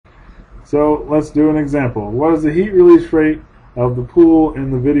So let's do an example. What is the heat release rate of the pool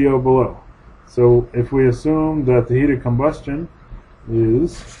in the video below? So if we assume that the heat of combustion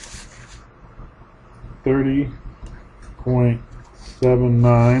is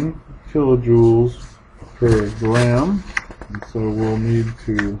 30.79 kilojoules per gram, and so we'll need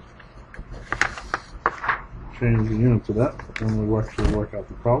to change the unit to that when we actually work out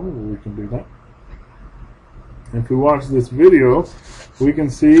the problem, but we can do that. If we watch this video, we can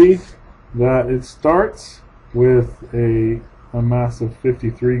see that it starts with a mass of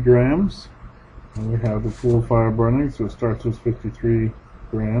 53 grams, and we have the pool fire burning, so it starts with 53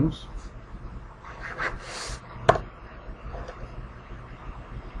 grams. Let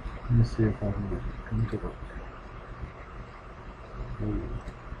me see if I can get it to work. I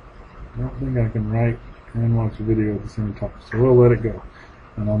don't think I can write and watch a video at the same time, so we'll let it go,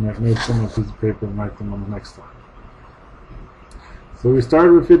 and I'll make notes on a piece of paper and write them on the next one. So we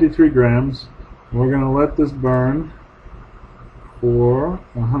started with 53 grams. We're going to let this burn for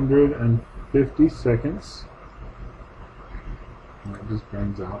 150 seconds. And it just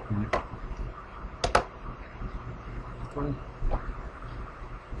burns out, right?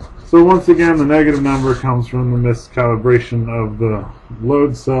 So once again, the negative number comes from the miscalibration of the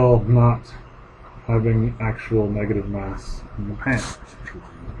load cell not having actual negative mass in the pan.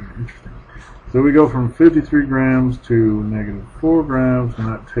 Very interesting. So we go from 53 grams to negative 4 grams, and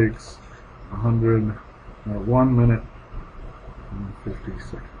that takes 1 minute and 50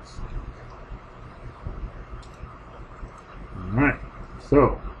 seconds. Alright,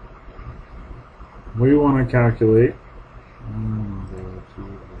 so we want to calculate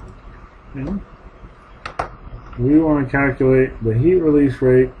the heat release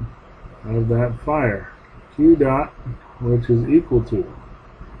rate of that fire, Q dot, which is equal to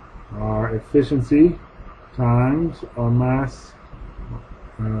our efficiency times our mass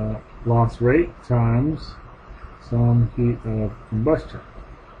loss rate times some heat of combustion.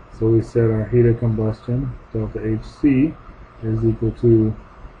 So we said our heat of combustion, delta HC, is equal to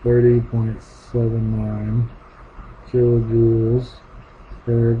 30.79 kilojoules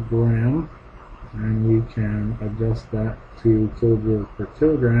per gram, and we can adjust that to kilojoules per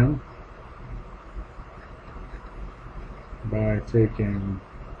kilogram by taking,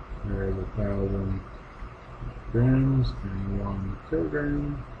 there's 1,000 grams and 1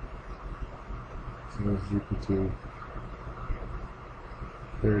 kilogram, so that's equal to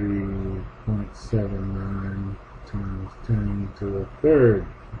 30.79 times 10 to the third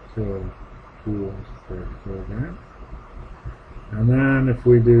kilojoules per kilogram. And then if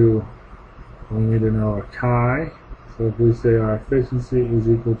we need to know a chi, so if we say our efficiency is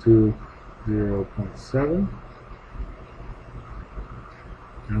equal to 0.7,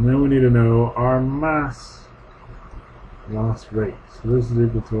 and then we need to know our mass loss rate. So this is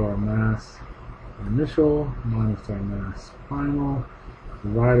equal to our mass initial minus our mass final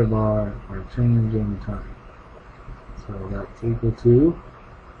divided by our change in time. So that's equal to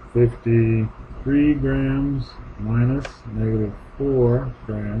 53 grams minus negative 4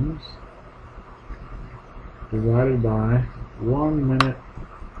 grams divided by 1 minute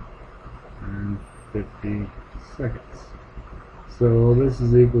and 50 seconds. So this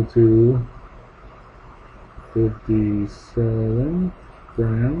is equal to 57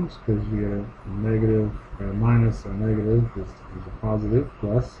 grams, because you get a negative, minus a negative is a positive,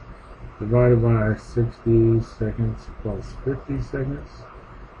 plus, divided by 60 seconds plus 50 seconds.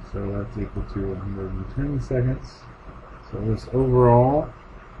 So that's equal to 110 seconds. So this overall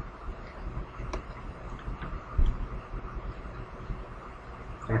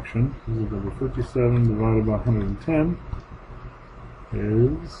fraction is equal to 57 divided by 110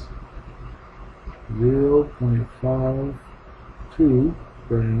 is 0.52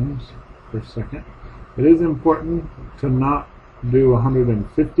 grams per second. It is important to not do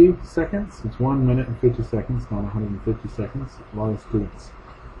 150 seconds. It's 1 minute and 50 seconds, not 150 seconds. A lot of students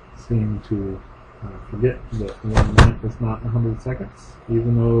seem to forget that 1 minute is not 100 seconds,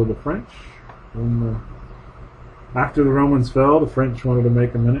 even though the French, after the Romans fell, the French wanted to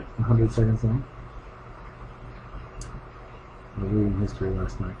make a minute 100 seconds long. I was reading history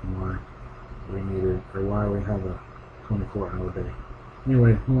last night and why we have a 24-hour day.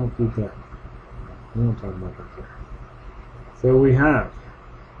 Anyway, we won't keep that. We won't talk about that there. So we have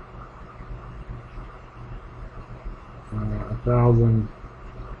 1,000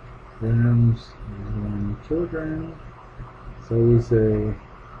 grams is 1 kilogram. So we say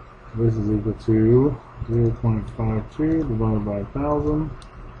this is equal to 0.52 divided by 1,000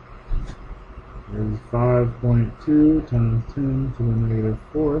 is 5.2 times 10 to the negative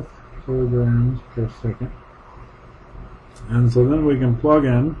 4th kilograms per second. And so then we can plug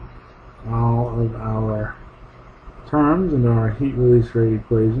in all of our terms into our heat release rate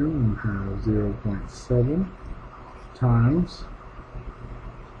equation and have 0.7 times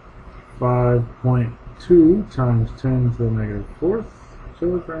 5.2 times 10 to the negative fourth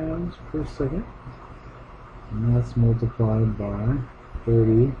kilograms per second, and that's multiplied by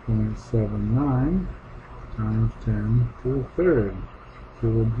 30.79 times 10 to the third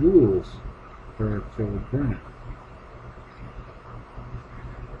kilojoules per kilogram.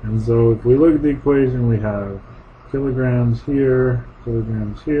 And so if we look at the equation, we have kilograms here,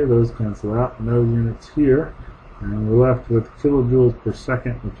 those cancel out, no units here, and we're left with kilojoules per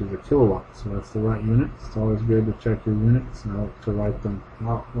second, which is a kilowatt. So that's the right unit. It's always good to check your units. I like to write them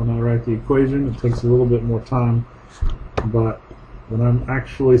out when I write the equation. It takes a little bit more time, but when I'm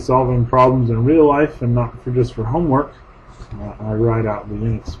actually solving problems in real life and not just for homework, I write out the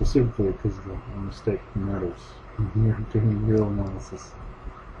units specifically because the mistake matters when you're doing real analysis.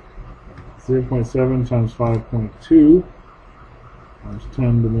 0.7 times 5.2 times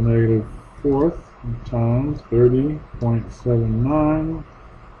 10 to the negative fourth times 30.79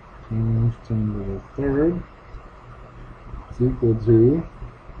 times 10 to the third is equal to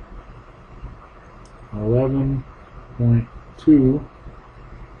 11.2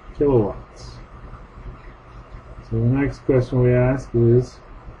 kilowatts. So the next question we ask is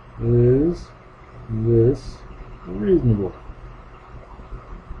this reasonable?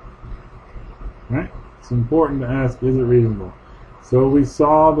 Right? It's important to ask, is it reasonable? So we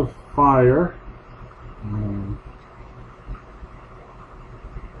saw the fire.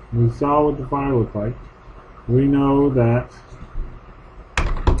 We saw what the fire looked like. We know that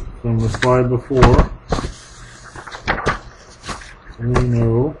from the slide before, we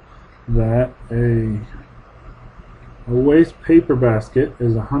know that a waste paper basket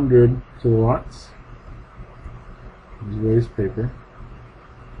is 100 kilowatts. It's waste paper.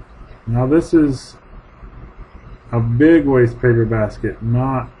 Now this is a big waste paper basket,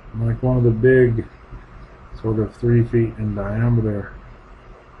 not like one of the big sort of 3 feet in diameter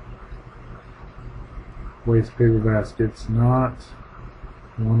waste paper baskets, not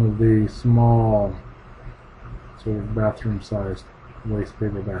one of the small sort of bathroom sized waste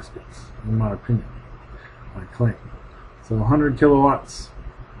paper baskets, in my opinion, I claim. So 100 kilowatts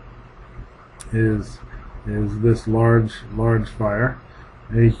is this large fire.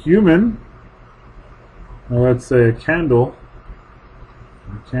 A human, or let's say a candle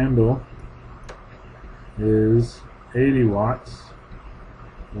is 80 watts,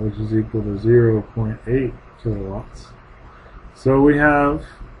 which is equal to 0.8 kilowatts. So we have,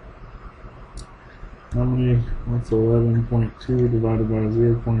 how many, what's 11.2 divided by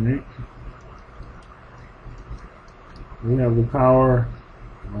 0.8? We have the power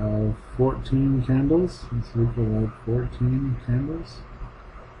of 14 candles. It's equal to 14 candles.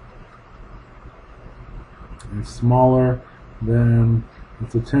 It's smaller than,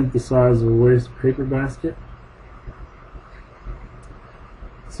 it's a tenth the size of a waste paper basket.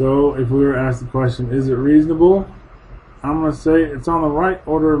 So if we were asked the question, is it reasonable? I'm going to say it's on the right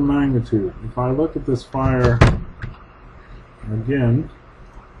order of magnitude. If I look at this fire again,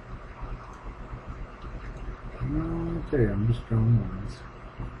 okay, I'm just drawing lines.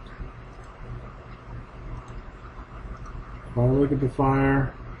 If I look at the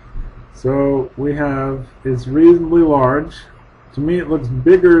fire, so we have, it's reasonably large. To me it looks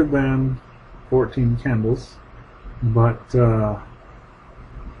bigger than 14 candles, but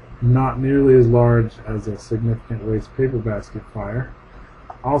not nearly as large as a significant waste paper basket fire.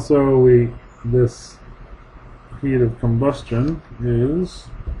 Also, this heat of combustion is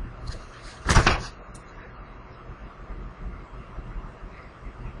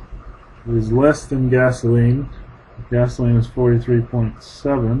less than gasoline. Gasoline is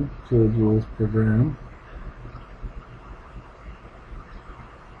 43.7 kilojoules per gram.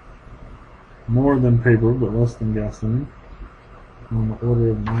 More than paper, but less than gasoline, on the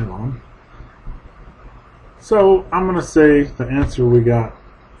order of nylon. So I'm going to say the answer we got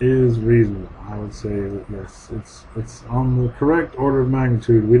is reasonable. I would say that yes, it's on the correct order of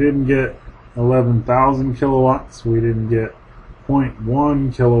magnitude. We didn't get 11,000 kilowatts. We didn't get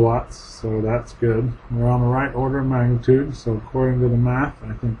 0.1 kilowatts, so that's good. We're on the right order of magnitude, so according to the math,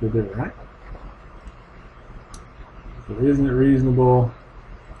 I think we did it right. So isn't it reasonable?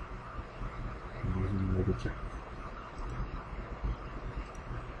 Make a check.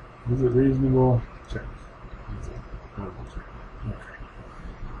 Is it reasonable? Check. That's it. Check. Okay.